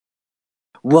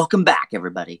Welcome back,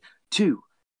 everybody, to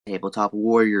Tabletop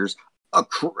Warriors, a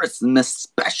Christmas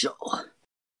special.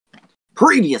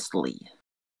 Previously,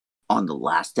 on the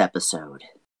last episode.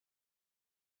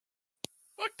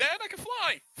 Look, Dad, I can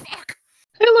fly! Fuck!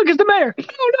 Hey, look, it's the mayor!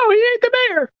 Oh no, he ain't the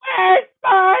mayor! Where's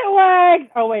my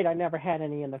legs? Oh wait, I never had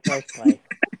any in the first place.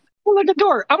 Well, look at the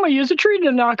door. I'm gonna use a tree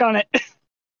to knock on it.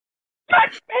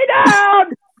 Touch me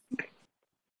down!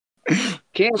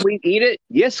 Can we eat it?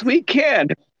 Yes, we can.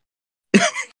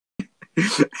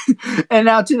 And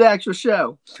now to the actual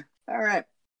show. All right.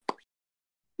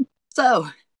 So,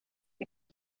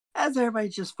 as everybody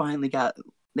just finally got,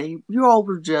 you all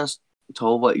were just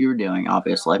told what you were doing,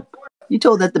 obviously. You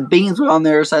told that the beans were on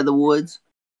the other side of the woods.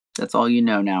 That's all you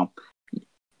know now.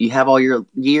 You have all your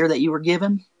gear that you were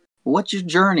given. What's your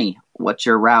journey? What's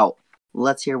your route?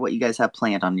 Let's hear what you guys have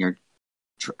planned on your.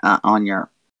 I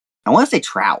want to say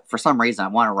trout. For some reason, I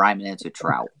want to rhyme it into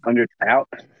trout. On your trout.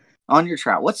 On your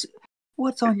trout.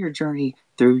 What's on your journey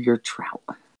through your trout?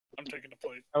 I'm taking the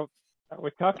plate. Oh, we're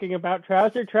talking about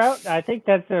trouser trout? I think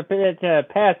that's a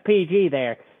past PG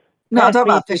there. No, I'm Past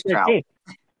talking about fish PG-13. trout.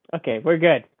 Okay, we're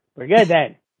good. We're good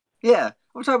then. Yeah,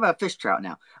 we're talking about fish trout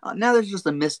now. Now there's just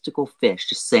a mystical fish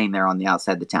just sitting there on the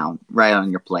outside of the town, right on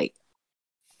your plate.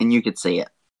 And you could see it.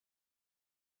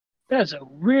 That's a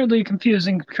weirdly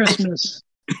confusing Christmas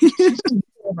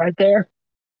right there.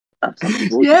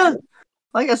 Yeah.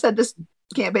 Like I said, this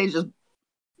campaign is just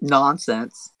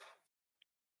nonsense.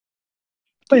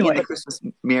 Anyway. The Christmas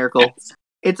miracle.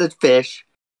 It's a fish.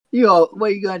 What are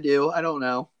you going to do? I don't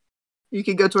know. You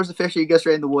can go towards the fish or you go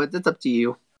straight in the woods. It's up to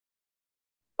you.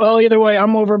 Well, either way,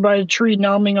 I'm over by a tree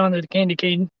nomming on the candy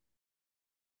cane.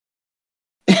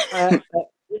 What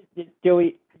do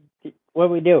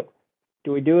we do?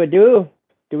 Do we do a do?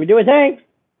 Do we do a thing?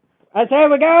 I say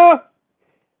we go.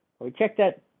 We check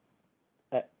that.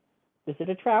 Is it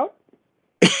a trout?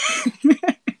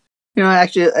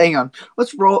 Actually, hang on.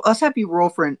 Let's roll. Let's have you roll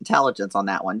for intelligence on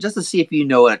that one, just to see if you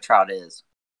know what a trout is.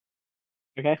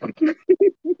 Okay.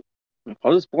 I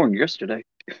was born yesterday.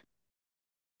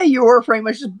 Hey, you were pretty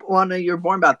much just you were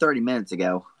born about 30 minutes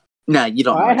ago. No, you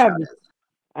don't know what a trout is.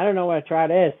 I don't know what a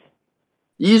trout is.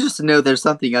 You just know there's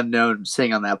something unknown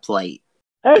sitting on that plate.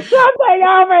 There's something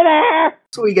over there!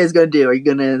 So what are you guys going to do? Are you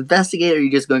going to investigate or are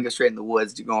you just going to go straight in the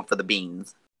woods? You're going for the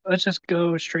beans? Let's just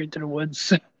go straight to the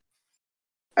woods.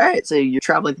 Alright, so you're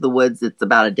traveling to the woods. It's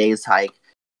about a day's hike.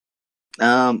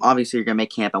 Obviously you're going to make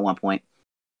camp at one point.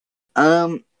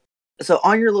 So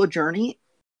on your little journey,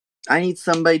 I need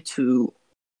somebody to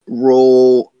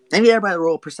roll... Maybe everybody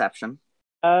roll perception.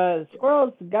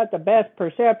 Squirrel's got the best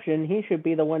perception. He should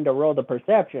be the one to roll the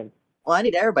perception. Well, I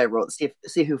need everybody to roll to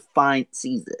see who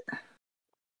sees it.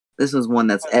 This is one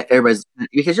that's everybody's...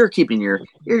 Because you're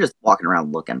just walking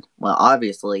around looking. Well,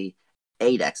 obviously,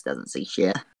 Adex doesn't see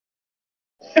shit.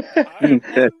 I am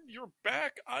on your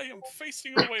back. I am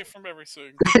facing away from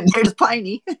everything. There's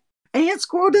Piney. And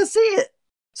Squirrel does see it.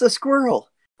 So, Squirrel,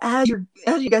 as you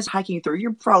guys are hiking through,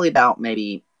 you're probably about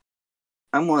maybe...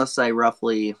 I'm going to say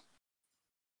roughly...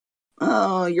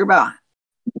 you're about...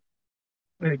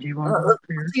 Wait, do you want to go up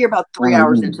here? You're about 3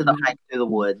 hours into the hike through the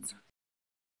woods.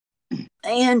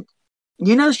 And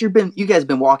you notice you guys have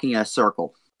been walking in a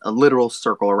circle. A literal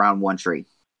circle around one tree.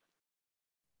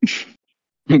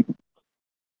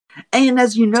 And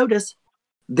as you notice,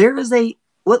 there is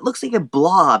what looks like a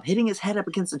blob hitting his head up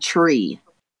against a tree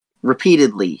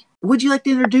repeatedly. Would you like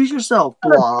to introduce yourself,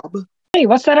 Blob? Hey,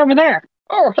 what's that over there?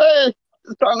 Oh, hey!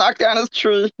 It's trying to knock down this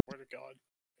tree. Swear to God.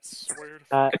 I swear to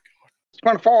God. It's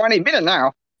going to fall any minute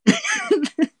now.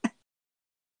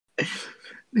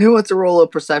 Who wants to roll a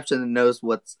perception and knows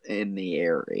what's in the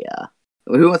area?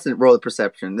 Who wants to roll a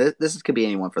perception? This could be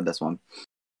anyone for this one.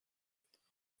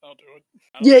 I'll do it.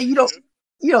 Yeah, you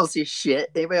don't see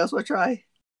shit. Anybody else want to try?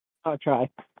 I'll try.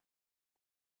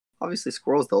 Obviously,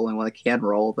 Squirrel's the only one that can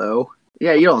roll, though.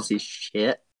 Yeah, you don't see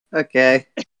shit. Okay.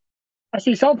 I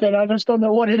see something. I just don't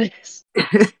know what it is.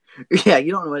 Yeah,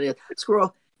 you don't know what it is.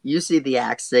 Squirrel, you see the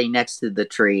axe sitting next to the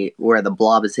tree where the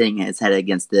blob is hitting his head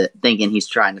against it, thinking he's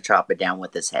trying to chop it down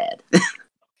with his head.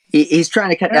 He's trying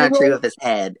to cut down a tree with his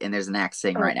head, and there's an axe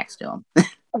sitting right next to him.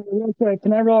 Okay,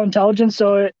 can I roll intelligence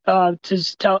to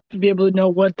be able to know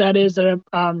what that is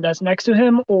that's next to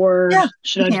him, or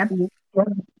should I?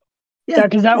 Yeah,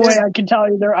 because that way I can tell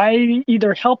I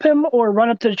either help him or run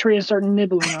up to the tree and start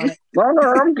nibbling on it.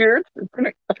 No, I'm good.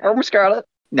 I almost got it.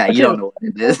 No, you don't know what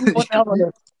it is. What the hell is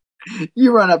it?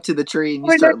 You run up to the tree and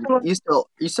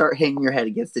you start hitting your head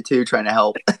against it too, trying to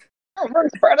help. Oh,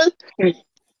 thanks, buddy.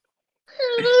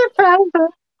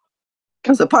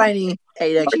 So Piney,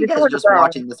 Adex, you guys are just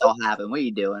watching this all happen. What are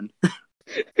you doing?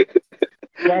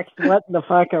 Dex, what the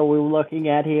fuck are we looking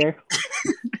at here?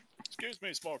 Excuse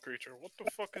me, small creature. What the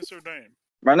fuck is your name?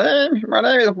 My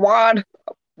name is Wad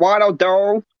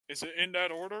O'Dole. Is it in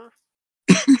that order?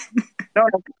 No,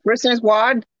 first name's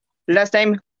Wad, last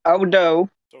name O'Dole.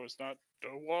 So it's not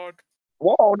Dowad?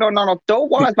 Whoa, no.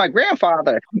 Dole is my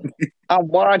grandfather. I'm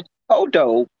Wad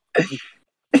O'Dole.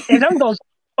 His uncle's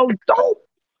O'Dole.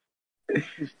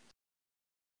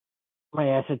 My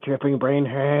acid dripping brain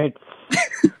hurts.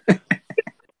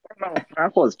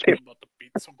 That was I'm about to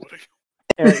beat somebody.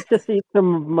 Eric, just eat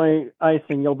some of my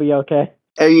icing, you'll be okay.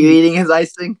 Are you eating his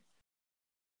icing?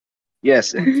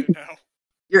 yes. Now.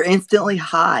 You're instantly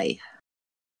high.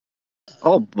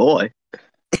 Oh boy.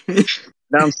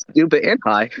 Now I'm stupid and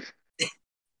high.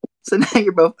 So now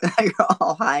you're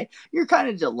all high. You're kind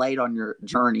of delayed on your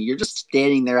journey. You're just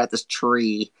standing there at this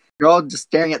tree. You're all just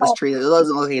staring at this tree. It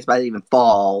doesn't look like it's about to even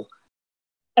fall.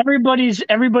 Everybody's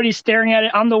staring at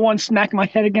it. I'm the one smacking my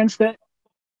head against it.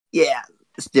 Yeah.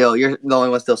 Still, you're the only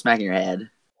one still smacking your head.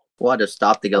 We'll have to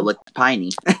stop to go look at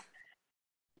Piney.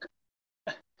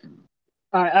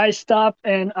 Alright, I stop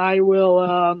and I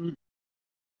will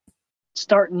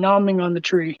start nomming on the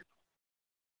tree.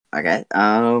 Okay.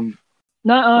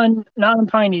 Not on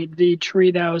Piney, the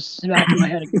tree that I was smacking my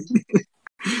head against.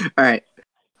 All right.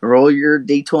 Roll your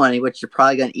d20, which you're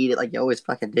probably gonna eat it like you always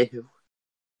fucking do.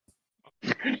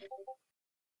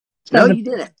 No, you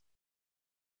didn't.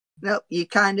 No, you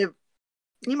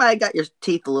might have got your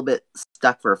teeth a little bit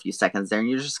stuck for a few seconds there, and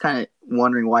you're just kind of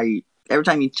wondering why every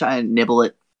time you try and nibble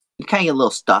it, you kind of get a little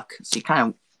stuck. So you kind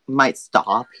of might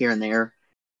stop here and there.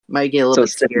 Might get a little bit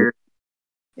scared.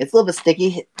 It's a little bit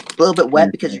sticky, a little bit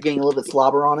wet because you're getting a little bit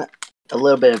slobber on it. A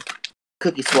little bit of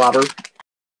cookie slobber.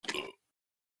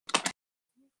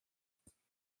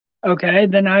 Okay,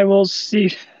 then I will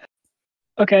see.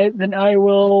 Okay, then I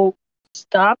will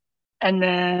stop, and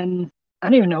then I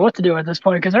don't even know what to do at this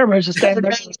point because everybody's just standing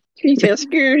there. Jesus,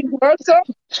 what's up?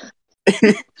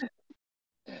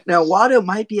 Now, Watto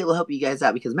might be able to help you guys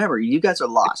out because remember, you guys are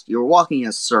lost. You were walking in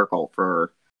a circle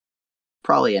for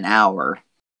probably an hour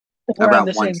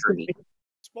around one tree.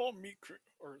 Small meat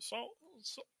or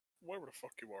whatever the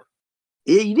fuck you are.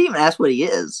 Yeah, you didn't even ask what he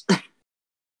is.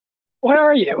 What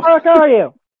are you? What are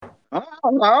you? Oh,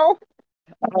 no.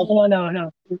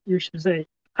 No. You should say,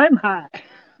 I'm high.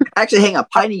 Actually, hang on.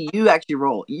 Piney, you actually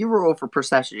roll. You roll for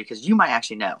perception because you might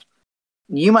actually know.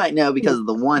 You might know because of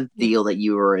the one deal that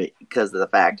you were, because of the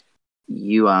fact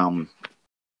you might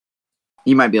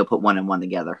be able to put one and one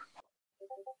together.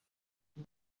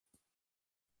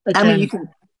 I mean, you can.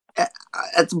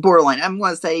 It's borderline. I'm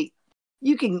going to say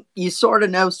you sort of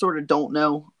know, sort of don't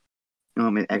know. I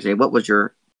mean, actually, what was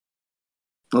your?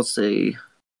 Let's see.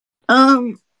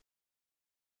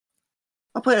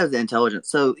 I'll put it as the intelligence.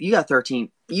 So you got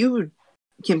 13. You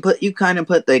kind of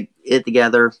put it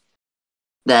together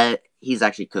that he's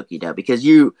actually cookie dough because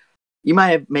you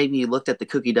might have maybe looked at the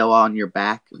cookie dough on your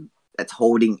back that's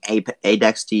holding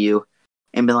Adex to you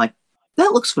and been like,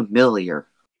 that looks familiar.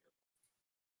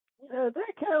 That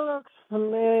kind of looks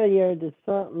familiar to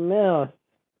something else.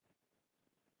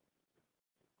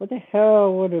 What the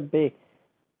hell would it be?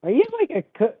 Are you like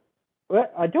a well,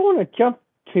 I don't want to jump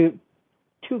too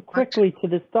quickly to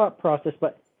this thought process,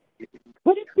 but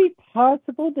could it be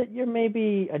possible that you're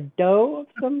maybe a dough of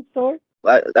some sort?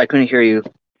 I couldn't hear you.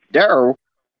 Dough?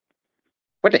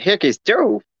 What the heck is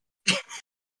dough?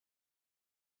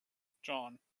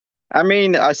 John. I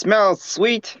mean, I smell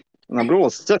sweet and I'm a little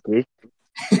sticky.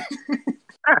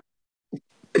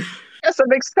 Yes, that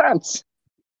makes sense.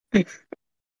 I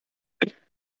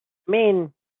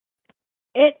mean,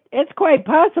 it's quite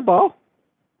possible.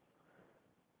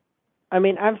 I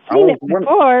mean, I've seen it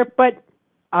before, but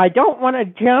I don't want to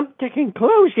jump to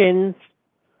conclusions.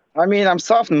 I mean, I'm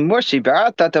soft and mushy, but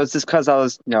I thought that was just because I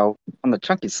was, on the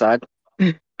chunky side.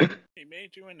 He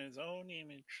made you in his own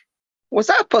image. What's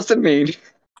that supposed to mean?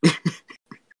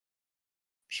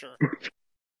 Sure.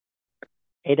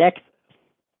 Hey, Dex.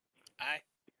 Aye.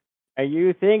 Are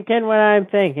you thinking what I'm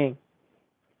thinking?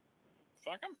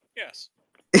 Fuck him? Yes.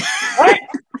 What?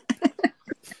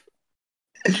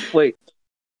 Wait.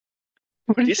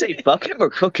 Did you say fuck him or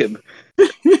cook him?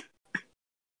 Don't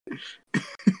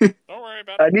worry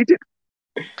about it.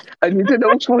 I need to know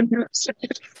which one you said.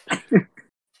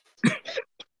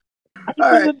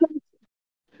 Alright.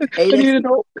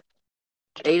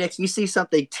 Adex, you see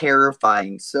something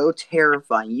terrifying, so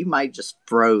terrifying, you might just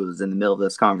froze in the middle of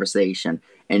this conversation,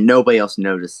 and nobody else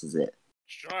notices it.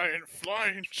 Giant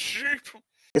flying sheep.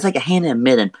 It's like a hand in a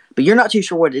mitten, but you're not too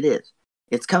sure what it is.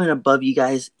 It's coming above you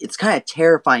guys. It's kind of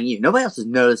terrifying you. Nobody else is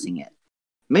noticing it.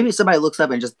 maybe somebody looks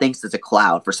up and just thinks it's a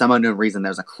cloud. For some unknown reason,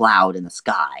 there's a cloud in the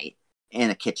sky in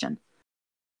a kitchen.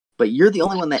 But you're the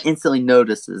only one that instantly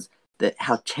notices that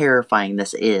how terrifying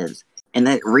this is. And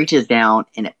then it reaches down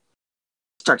and it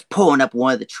starts pulling up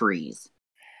one of the trees.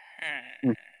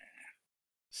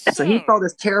 So he saw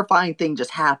this terrifying thing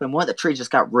just happen. One of the trees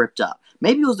just got ripped up.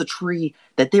 Maybe it was the tree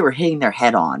that they were hitting their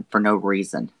head on for no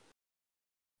reason.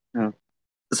 Oh.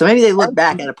 So maybe they look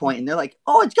back at a point and they're like,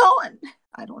 oh, it's going.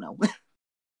 I don't know.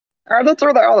 I look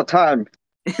through there all the time.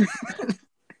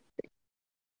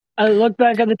 I look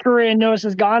back at the tree and notice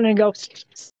it's gone and go.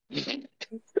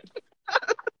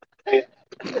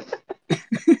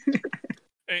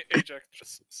 Ajax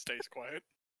just stays quiet.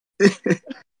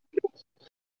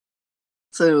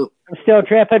 So I'm still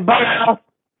tripping.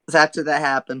 after that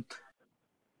happened,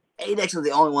 Adex was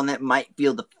the only one that might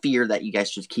feel the fear that you guys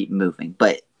should keep moving.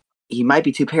 But he might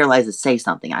be too paralyzed to say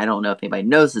something. I don't know if anybody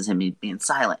notices him being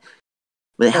silent.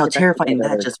 But how terrifying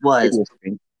that just was.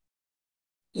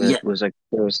 Yeah. It was like,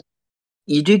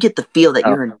 you do get the feel that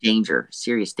you're in danger,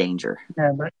 serious danger.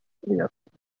 Yeah, but yeah.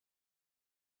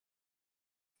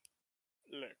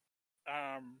 Look,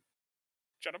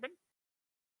 gentlemen,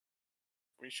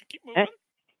 we should keep moving.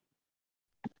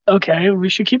 Okay, we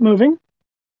should keep moving.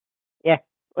 Yeah,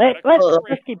 let's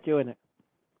keep doing it.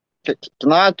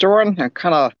 Can I join? I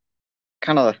kind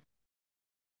of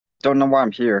don't know why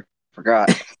I'm here. Forgot.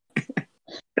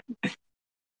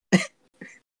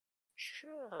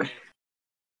 Sure.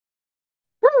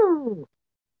 Woo!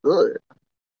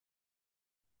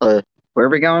 Where are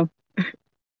we going? I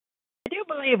do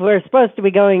believe we're supposed to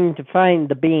be going to find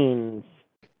the beans.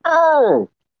 Oh,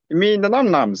 you mean the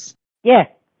num-nums? Yeah.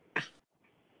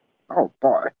 Oh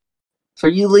boy. So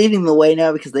are you leading the way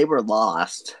now because they were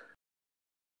lost?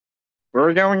 Where are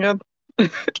we going again?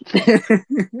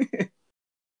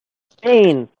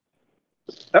 Beans.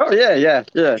 Oh yeah.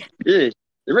 You're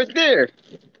right there.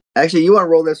 Actually, you want to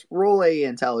roll this? Roll a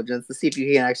intelligence to see if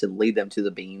you can actually lead them to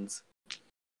the beans.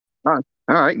 All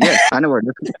right, yeah, I know where it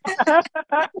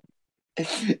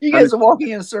is. You guys are walking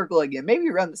in a circle again. Maybe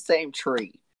you're around the same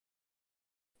tree.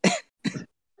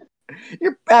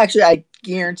 You're actually, I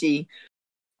guarantee,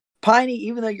 Piney,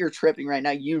 even though you're tripping right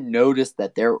now, you notice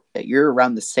that you're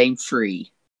around the same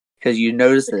tree because you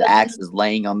notice that the axe is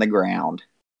laying on the ground.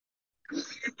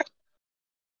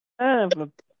 Hang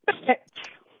on.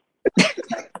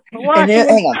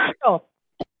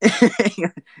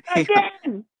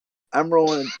 Again. I'm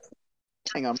rolling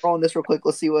this real quick.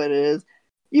 Let's see what it is.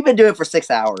 You've been doing it for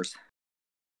 6 hours.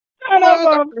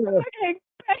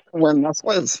 When that's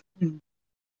was.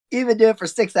 You've been doing it for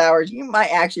 6 hours. You might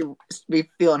actually be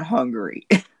feeling hungry.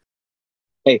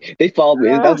 Hey, they followed me.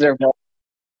 That's their fault.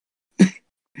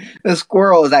 The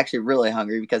squirrel is actually really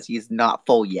hungry because he's not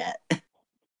full yet.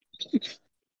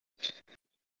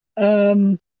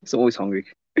 He's always hungry.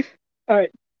 All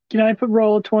right. Can I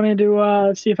roll a 20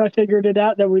 to see if I figured it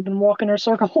out that we've been walking our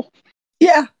circle?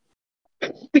 Yeah.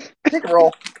 Take a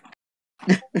roll.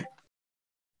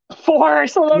 4.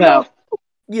 So no.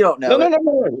 You don't know.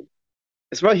 No.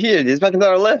 It's right here. It's back in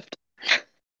our left.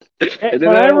 Can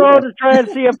I roll to try and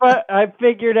see if I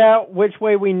figured out which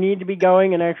way we need to be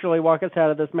going and actually walk us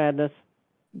out of this madness?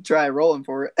 Try rolling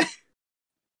for it.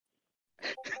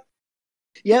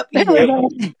 Yep, you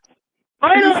did.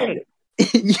 Finally!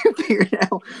 You figured it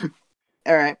out.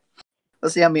 All right.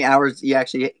 Let's see how many hours you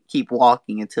actually keep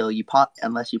walking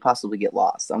unless you possibly get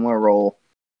lost. I'm going to roll.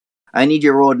 I need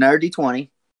you to roll another d20.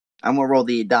 I'm going to roll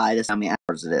the die to see how many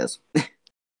hours it is.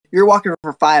 You're walking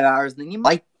for 5 hours, and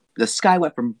then the sky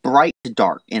went from bright to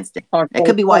dark instant. It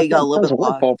could be why you got a little bit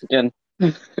lost. Again.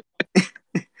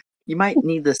 You might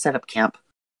need to set up camp.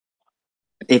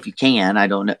 If you can. I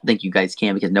don't think you guys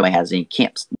can because nobody has any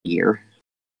camps here.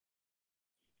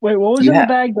 Wait, what was in the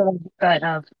bag that I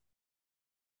have?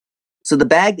 So the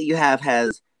bag that you have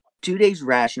has 2 days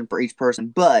ration for each person,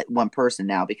 but one person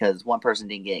now because one person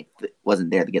wasn't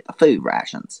there to get the food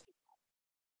rations.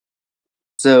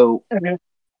 So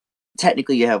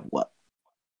technically you have what?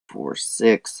 4,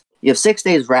 6. You have 6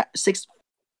 days 6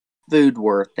 food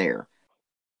worth there.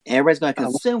 And everybody's going to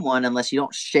consume one unless you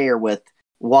don't share with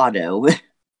Wado.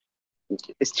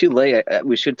 It's too late.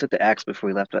 We should have took the axe before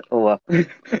we left. Oh well.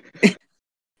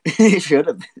 It should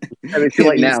have. I mean, too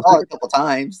late now. Saw it a couple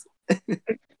times.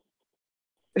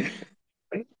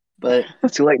 But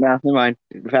it's too late now. Never mind.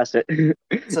 We passed it.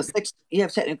 So you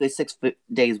have technically 6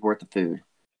 days worth of food,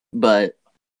 but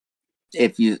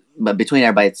between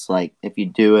everybody, it's like if you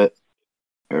do it,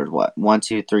 there's what 1,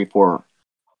 2, 3, 4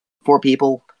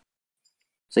 people.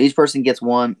 So each person gets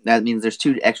one. That means there's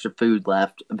 2 extra food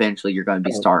left. Eventually, you're going to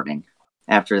be starving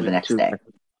after the next day.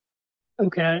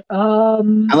 Okay.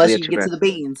 Unless Yeah, you too get bad. to the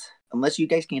beans. Unless you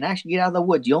guys can actually get out of the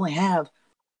woods. You only have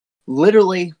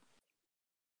literally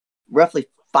roughly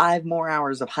 5 more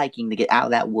hours of hiking to get out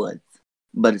of that woods.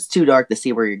 But it's too dark to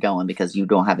see where you're going because you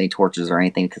don't have any torches or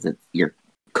anything because it's your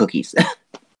cookies.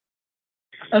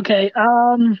 Okay.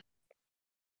 Can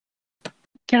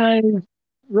I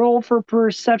roll for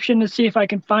perception to see if I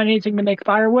can find anything to make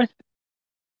fire with?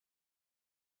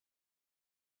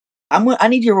 I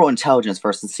need you to roll intelligence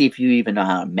first to see if you even know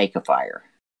how to make a fire.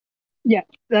 Yeah,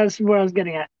 that's what I was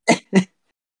getting at.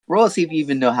 Roll to see if you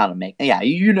even know how to make. Yeah,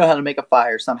 you know how to make a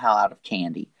fire somehow out of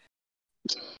candy.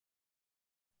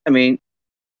 I mean,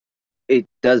 it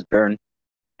does burn.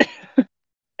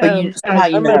 But you somehow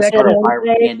you I'm know a how to start a fire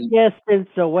with safe candy. distance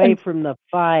away from the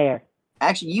fire.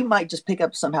 Actually, you might just pick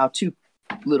up somehow 2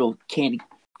 little candy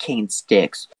cane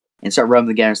sticks and start rubbing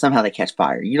them together. And somehow they catch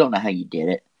fire. You don't know how you did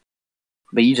it,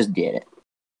 but you just did it.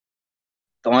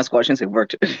 Don't ask questions. It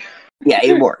worked. Yeah,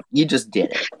 it worked. You just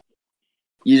did it.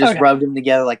 You just Okay. rubbed them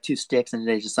together like 2 sticks, and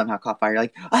they just somehow caught fire. You're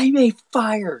like, I made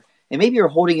fire. And maybe you're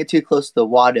holding it too close to the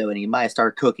Wado, and you might have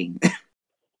started cooking.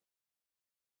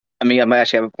 I mean, I might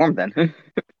actually have a form then.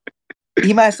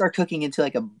 He might have started cooking into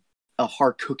like a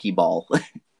hard cookie ball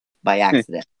by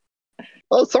accident.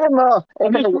 Oh, someone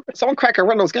crack a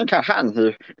window. It's getting kind of hot in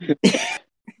here.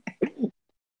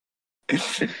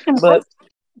 But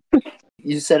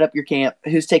you set up your camp.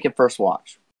 Who's taking first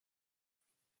watch?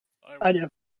 I do.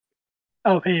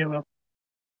 Oh, hey, you will.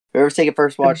 Whoever's taking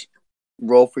first watch,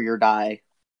 roll for your die.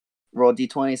 Roll a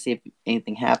d20, see if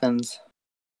anything happens.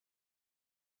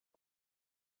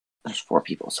 There's 4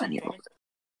 people, so I need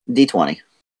d20.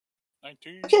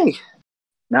 19. Okay.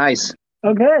 Nice.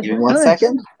 Okay. Give me 1 nice.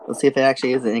 second. Let's see if it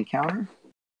actually is an encounter.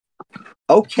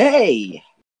 Okay.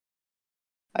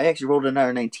 I actually rolled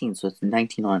another 19, so it's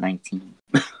 19 on 19.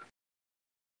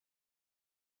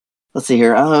 Let's see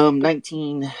here.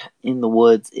 19 in the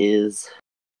woods is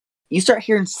you start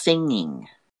hearing singing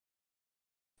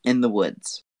in the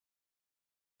woods.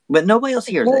 But nobody else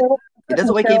hears it. It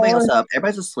doesn't wake anybody else up.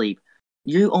 Everybody's asleep.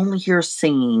 You only hear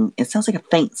singing. It sounds like a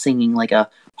faint singing, like a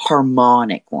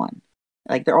harmonic one.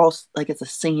 Like they're all like it's a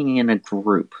singing in a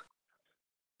group.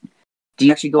 Do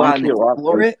you actually go out and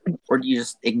explore it, or do you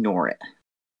just ignore it?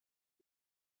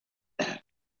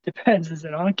 Depends. Is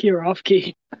it on key or off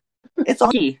key? It's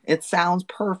on key. It sounds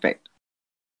perfect.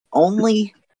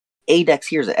 Only Adex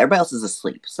hears it. Everybody else is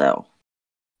asleep, so.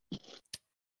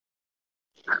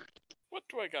 What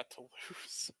do I got to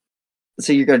lose?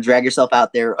 So you're going to drag yourself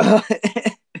out there.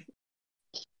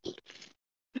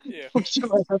 Yeah. I'm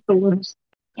sure I have to lose.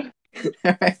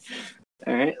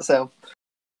 Alright, so.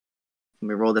 Let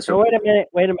me roll this. So wait a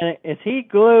minute. Is he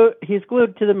glued? He's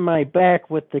glued to my back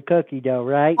with the cookie dough,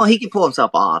 right? Well, he can pull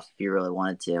himself off if he really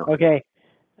wanted to. Okay.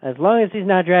 As long as he's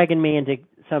not dragging me into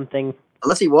something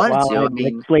Unless he wanted while to, I'm I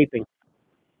mean. sleeping.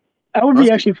 That would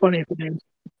be actually funny if it did.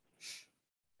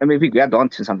 I mean, if he grabbed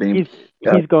onto something, He's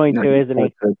going to, isn't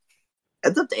he?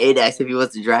 It's up to Adax if he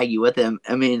wants to drag you with him.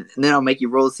 I mean, and then I'll make you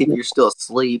roll to see if you're still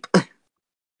asleep.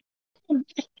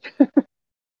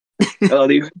 Oh,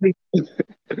 do you?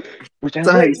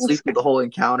 Somehow you sleep through the whole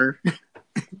encounter.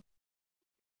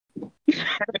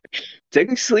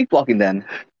 Technically sleepwalking then.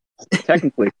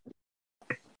 Technically.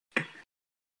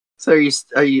 So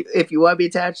are you? If you want to be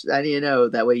attached, I need to know.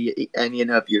 That way, I need to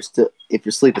know if you're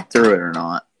sleeping through it or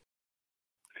not.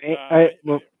 I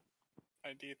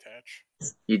detach.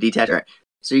 You detach, right?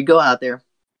 So you go out there.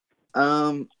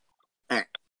 All right.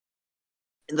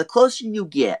 The closer you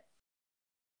get,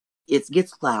 it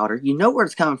gets louder. You know where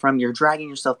it's coming from. You're dragging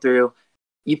yourself through.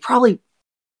 You probably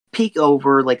peek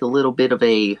over like a little bit of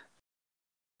a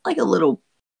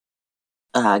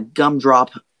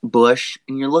gumdrop bush,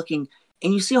 and you're looking,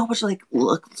 and you see a whole bunch of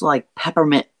looks like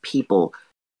peppermint people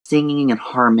singing in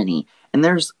harmony. And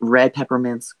there's red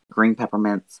peppermints, green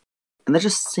peppermints, and they're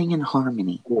just singing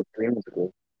harmony.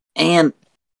 And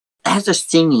as they're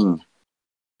singing,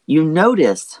 you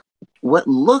notice what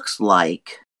looks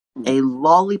like a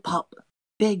lollipop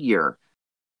figure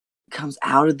comes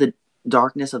out of the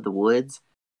darkness of the woods,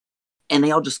 and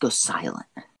they all just go silent.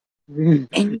 And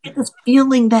you get this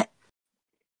feeling that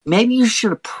maybe you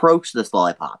should approach this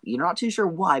lollipop. You're not too sure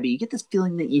why, but you get this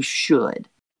feeling that you should.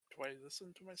 Do I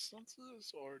listen to my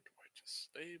senses, or do I just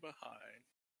stay behind?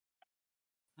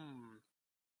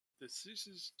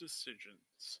 Decisions.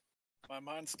 My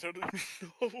mind's telling me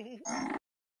no.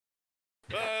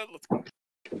 But let's go.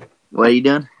 What are you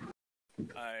doing?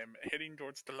 I'm heading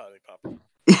towards the lollipop.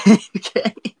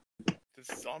 Okay. This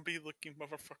zombie-looking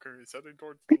motherfucker is heading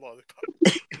towards the lollipop.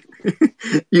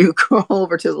 You crawl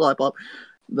over to the lollipop.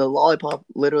 The lollipop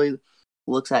literally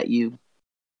looks at you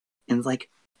And it's like,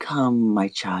 come, my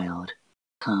child,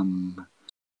 come.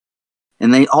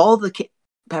 And they all the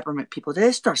peppermint people,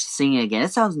 they start singing again.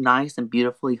 It sounds nice and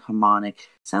beautifully harmonic. It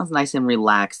sounds nice and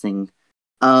relaxing.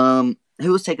 Who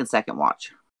was taking second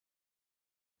watch?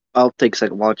 I'll take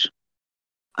second watch.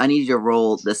 I need you to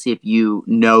roll to see if you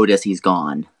notice he's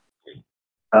gone.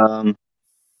 It'll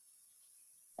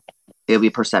be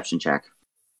a perception check.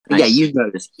 Nice. Yeah, you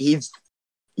notice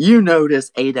you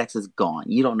notice Adex is gone.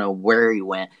 You don't know where he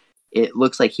went. It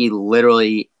looks like he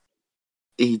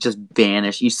just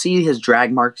vanished. You see his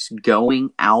drag marks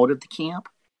going out of the camp,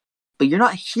 but you're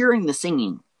not hearing the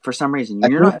singing for some reason.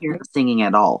 You're not hearing the singing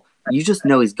at all. You just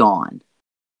know he's gone.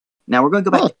 Now we're going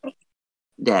to go back to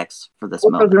Adex for this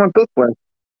moment. We're going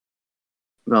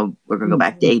to go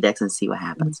back to Adex and see what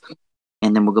happens.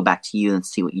 And then we'll go back to you and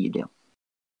see what you do.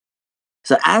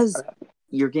 So as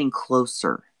you're getting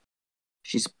closer,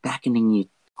 she's beckoning you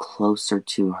closer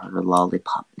to her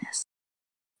lollipopness.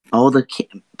 All the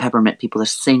peppermint people are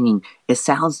singing. It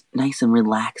sounds nice and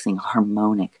relaxing,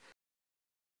 harmonic.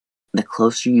 The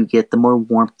closer you get, the more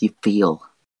warmth you feel.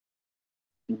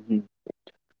 Mm-hmm.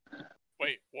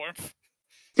 Wait, warmth?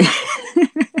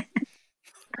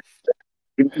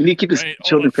 You need to keep this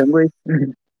children friendly.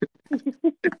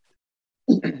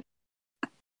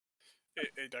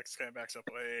 Dex kind of backs up.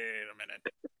 Wait a minute.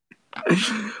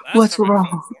 What's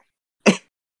wrong?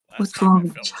 What's wrong,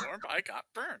 my child? I got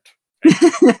burnt.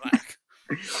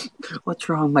 What's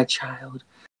wrong, my child?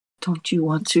 Don't you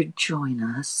want to join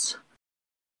us?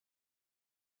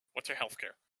 What's your health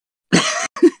care?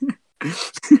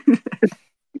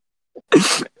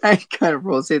 I kind of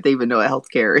roll to see if they even know what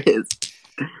healthcare is.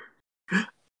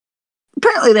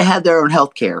 Apparently, they had their own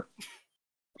healthcare.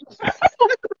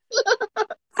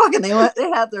 Fucking, they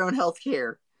have their own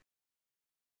healthcare.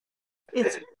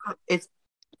 It's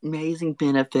amazing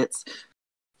benefits.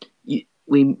 You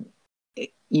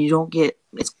don't get,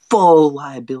 it's full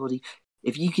liability.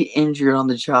 If you get injured on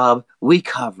the job, we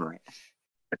cover it.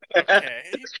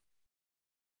 Okay.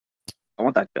 I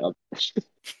want that job.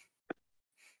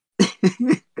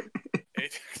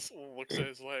 Ajax looks at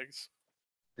his legs.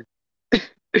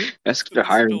 That's the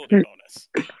hiring bonus.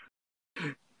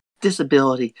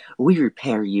 Disability, we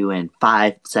repair you in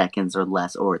 5 seconds or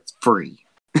less, or it's free.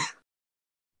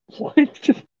 What? I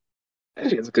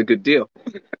think it's a good deal.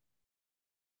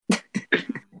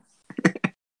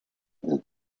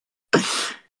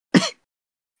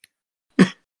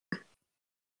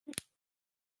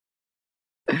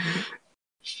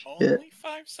 Only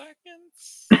 5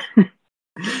 seconds?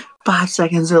 5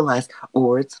 seconds or less,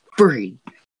 or it's free.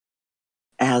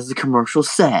 As the commercial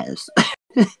says.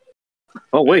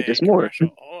 Oh, wait, there's more.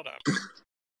 Hold up.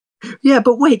 Yeah,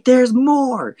 but wait, there's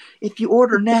more. If you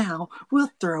order now, we'll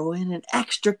throw in an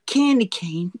extra candy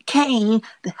cane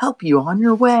to help you on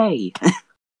your way.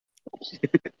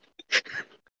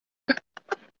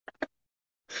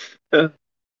 Oh,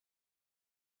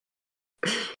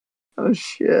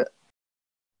 shit.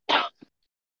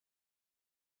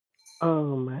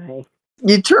 Oh, my.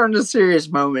 You turned a serious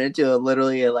moment into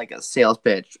literally like a sales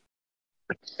pitch.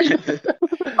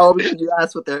 Oh, because you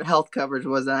asked what their health coverage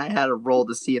was, and I had a roll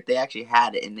to see if they actually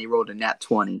had it, and they rolled a nat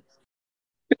 20.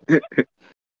 Okay,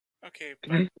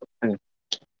 but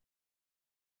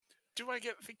do I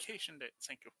get vacation days?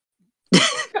 Thank you.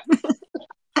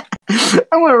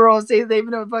 I want to roll and see if they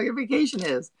even know what fucking vacation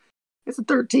is. It's a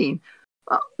 13.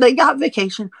 They got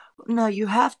vacation. No, you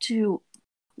have to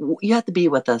be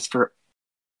with us for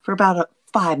about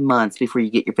 5 months before you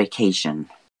get your vacation.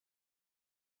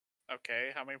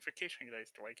 Okay, how many vacation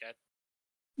days do I get?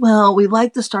 Well, we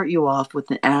like to start you off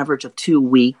with an average of 2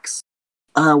 weeks.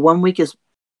 1 week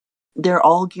they're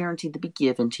all guaranteed to be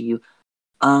given to you,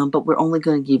 but we're only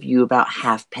going to give you about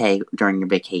half pay during your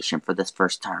vacation for this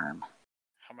first term.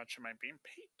 How much am I being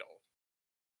paid,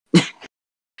 though?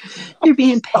 You're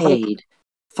being paid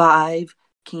 5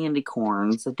 candy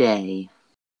corns a day.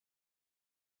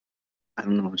 I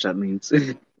don't know what that means.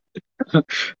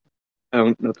 I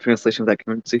don't know the translation of that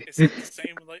currency. Is it the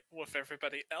same with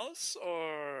everybody else,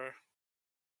 or?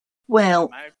 Well,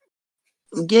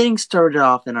 getting started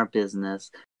off in our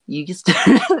business, you get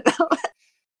started.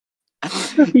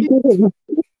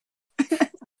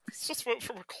 Just went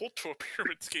from a cult to a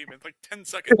pyramid scheme in like 10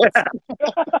 seconds.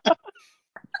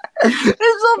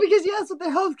 It's all because you asked what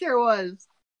their healthcare was.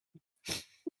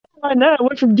 I know. I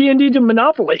went from D&D to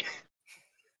Monopoly.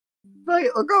 Right,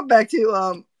 we'll go back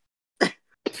to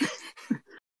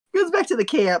goes back to the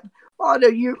camp. Oh no,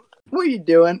 what are you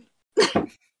doing? You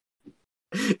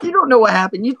don't know what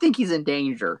happened. You think he's in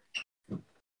danger.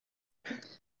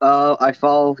 I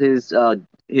follow his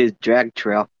drag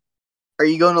trail. Are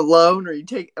you going alone, or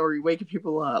are you waking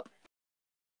people up?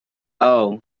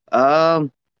 Oh,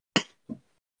 fine.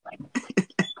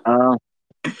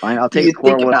 I'll take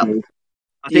Squirrel with me.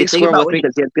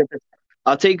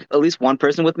 I'll take at least one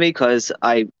person with me because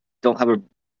I don't have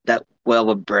that well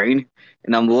of a brain,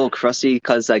 and I'm a little crusty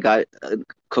because I got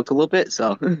cooked a little bit.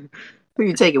 So, who are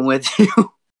you taking with you?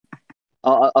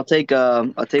 I'll take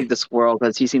the squirrel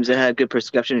because he seems to have good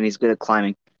perception and he's good at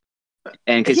climbing.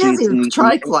 And he hasn't even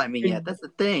tried climbing yet. That's the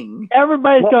thing.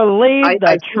 Everybody's gonna leave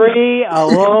the tree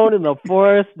alone in the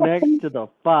forest next to the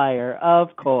fire,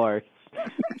 of course.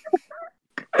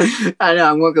 I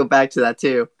know. I'm gonna go back to that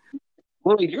too.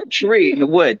 Well, you're a tree in the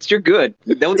woods. You're good.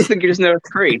 Don't think you're just not a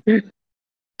tree.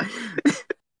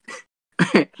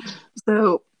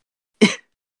 So,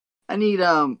 I need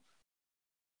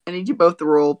you both to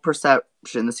roll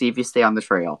perception to see if you stay on the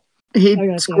trail.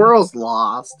 Squirrel's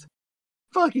lost.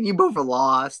 Fucking, you both are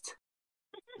lost.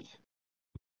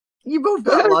 You both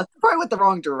got lost. You probably went the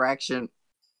wrong direction.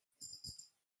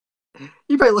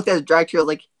 You probably looked at the drag trail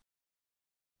like,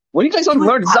 what are you guys on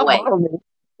learn?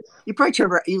 You probably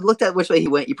turned around. You looked at which way he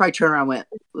went. You probably turned around and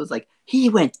it was like, he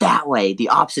went that way, the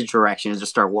opposite direction, and just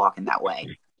started walking that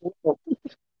way.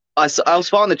 I was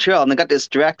following the trail and I got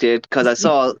distracted because I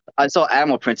saw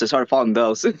animal prints. I started following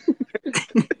those.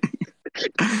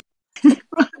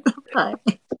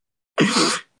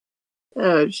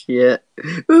 Oh shit!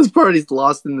 This party's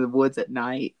lost in the woods at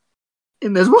night,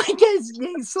 and there's one guy's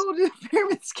getting sold in a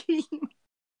pyramid scheme.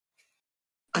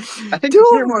 I think two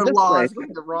of them are lost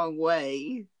going the wrong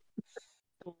way,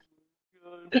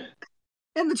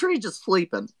 and the tree's just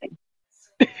sleeping.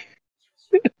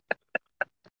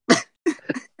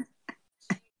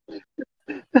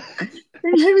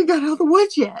 And you haven't got out of the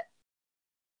woods yet.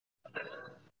 Oh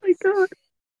my god.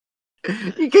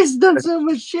 You guys have done so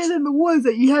much shit in the woods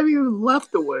that you haven't even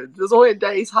left the woods. There's only a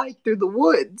day's hike through the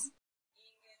woods.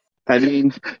 I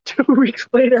mean, 2 weeks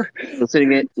later, we're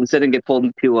sitting and get pulled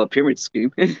into a pyramid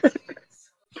scheme.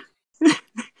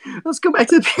 Let's go back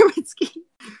to the pyramid scheme.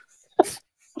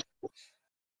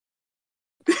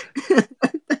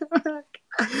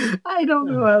 I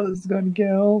don't know how this is going to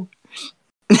go.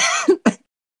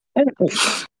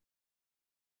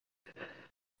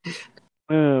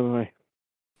 Oh my.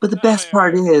 But the best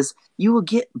part is, you will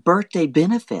get birthday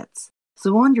benefits.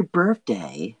 So on your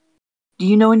birthday, do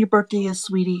you know when your birthday is,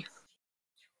 sweetie?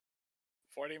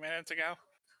 40 minutes ago.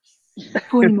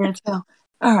 40 minutes ago.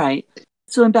 All right.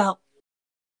 So in about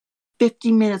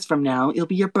 50 minutes from now, it'll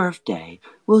be your birthday.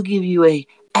 We'll give you a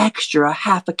extra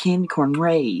half a candy corn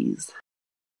raise.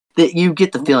 That you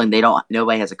get the feeling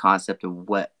nobody has a concept of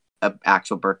what an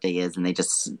actual birthday is, and they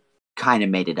just kind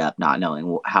of made it up, not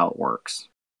knowing how it works.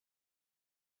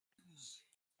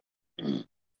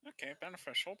 Okay,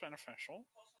 beneficial.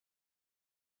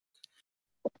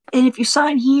 And if you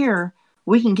sign here,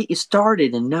 we can get you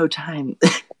started in no time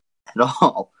at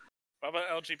all. What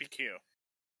about LGBTQ?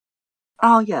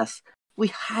 Oh, yes. We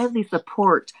highly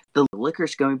support the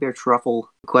Licorice Gummy Bear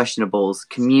Truffle Questionables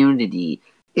community.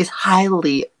 Is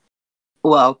highly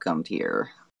welcomed here.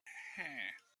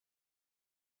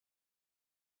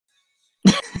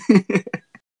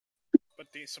 But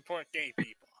do you support gay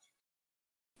people?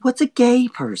 What's a gay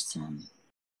person?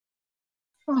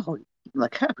 Oh,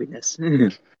 like happiness. I'm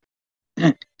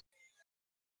gonna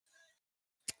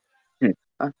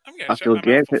shut my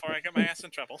mouth before I get my ass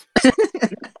in trouble.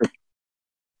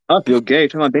 I feel gay.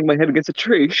 Time I bang my head against a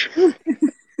tree.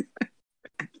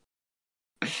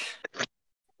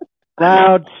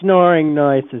 Loud snoring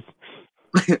noises.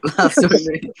 Loud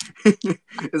snoring.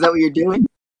 Is that what you're doing?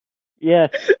 Yes.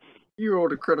 You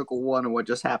rolled a critical 1 on what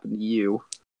just happened to you.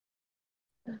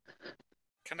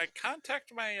 Can I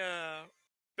contact my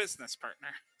business partner?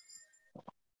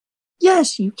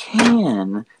 Yes, you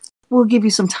can. We'll give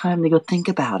you some time to go think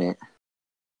about it.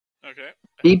 Okay.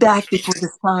 Be back before the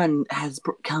sun has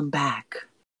come back.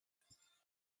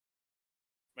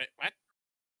 Wait, what?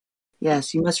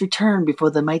 Yes, you must return before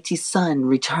the mighty sun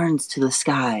returns to the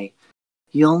sky.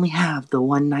 You only have the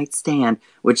one night stand,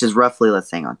 which is roughly, let's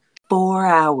hang on, 4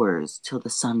 hours till the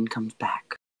sun comes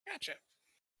back. Gotcha.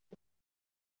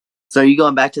 So are you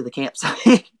going back to the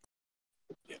campsite?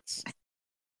 Yes.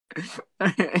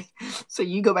 So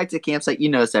you go back to the campsite, you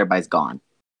notice everybody's gone.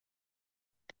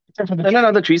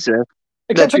 No, the tree's there.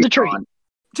 Except for the tree. Gone.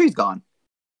 The tree's gone.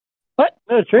 What?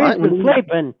 The tree's been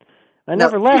sleeping. I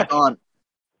never left. Gone.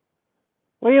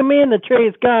 What do you mean the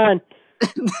tree's gone?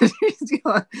 The tree's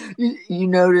gone. You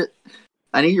notice.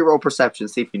 I need your roll perception,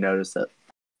 see if you notice it.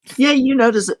 Yeah, you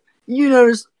notice it. You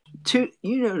notice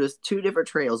two different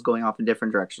trails going off in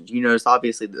different directions. You notice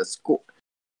obviously the score.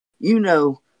 You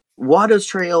know Watto's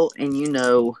trail, and you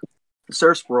know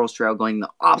Sir Squirrel's trail going the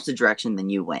opposite direction than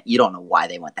you went. You don't know why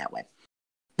they went that way.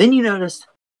 Then you notice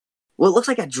what looks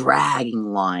like a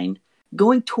dragging line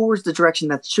going towards the direction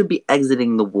that should be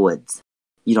exiting the woods.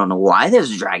 You don't know why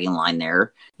there's a dragging line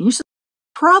there. You said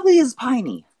probably is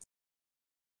Piney.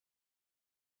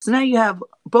 So now you have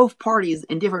both parties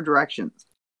in different directions.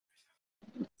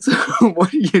 So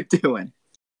what are you doing?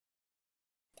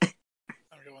 I'm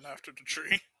going after the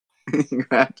tree.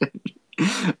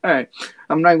 Alright.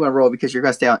 I'm not going to roll because you're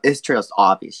going to stay on. This trail's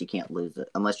obvious. You can't lose it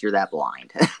unless you're that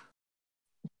blind.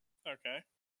 Okay.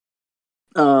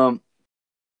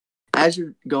 As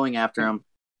you're going after him,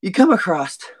 you come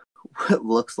across what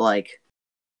looks like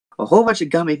a whole bunch of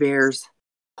gummy bears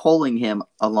pulling him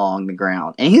along the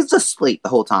ground. And he's asleep the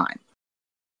whole time.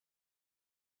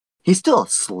 He's still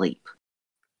asleep.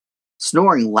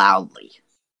 Snoring loudly.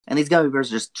 And these gummy bears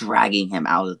are just dragging him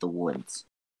out of the woods.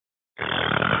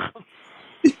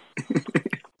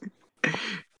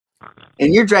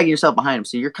 And you're dragging yourself behind him,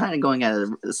 so you're kind of going at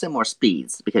similar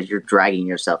speeds because you're dragging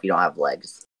yourself. You don't have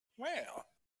legs. Well.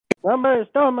 Somebody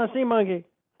stole my sea monkey.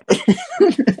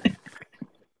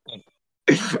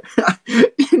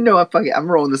 You know what? Fuck it.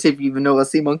 I'm rolling to see if you even know what a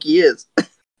sea monkey is.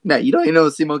 No, you don't even know what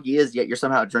a sea monkey is yet. You're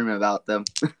somehow dreaming about them.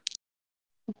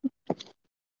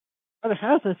 What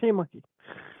has a sea monkey?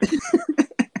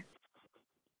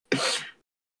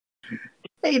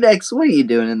 Hey, Dex, what are you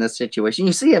doing in this situation?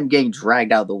 You see him getting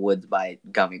dragged out of the woods by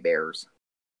gummy bears.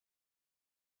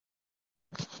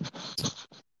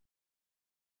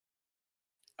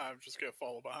 I'm just going to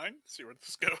follow behind, see where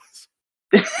this goes.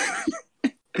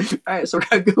 Alright, so we're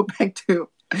gonna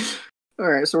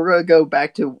go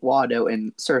back to Watto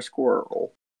and Sir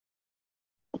Squirrel.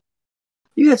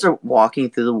 You guys are walking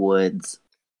through the woods.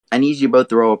 I need you both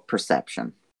to roll a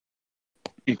perception.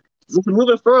 Look a little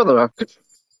bit further.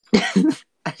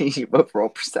 I need you both to roll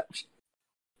perception.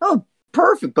 Oh,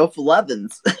 perfect. Both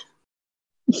 11s.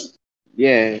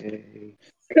 Yay.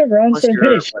 Good, we're on the same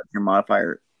page. What's your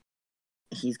modifier?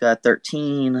 He's got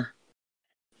 13.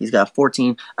 He's got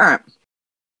 14. Alright.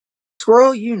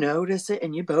 Squirrel, you notice it,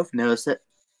 and you both notice it.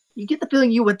 You get the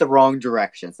feeling you went the wrong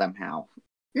direction somehow.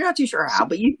 You're not too sure how,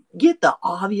 but you get the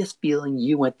obvious feeling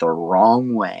you went the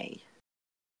wrong way.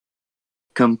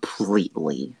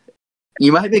 Completely.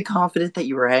 You might be confident that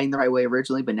you were heading the right way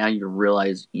originally, but now you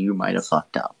realize you might have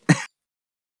fucked up.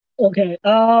 Okay,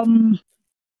 Oh,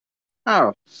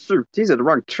 shoot. These are the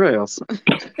wrong trails.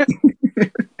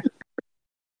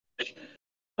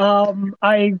 can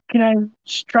I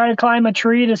try to climb a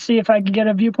tree to see if I can get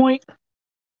a viewpoint?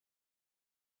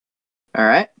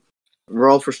 Alright.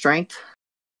 Roll for strength.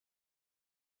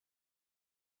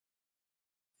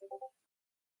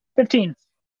 15.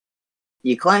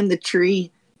 You climb the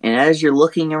tree, and as you're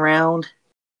looking around,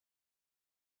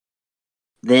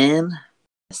 then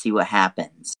see what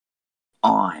happens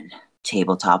on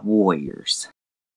Tabletop Warriors.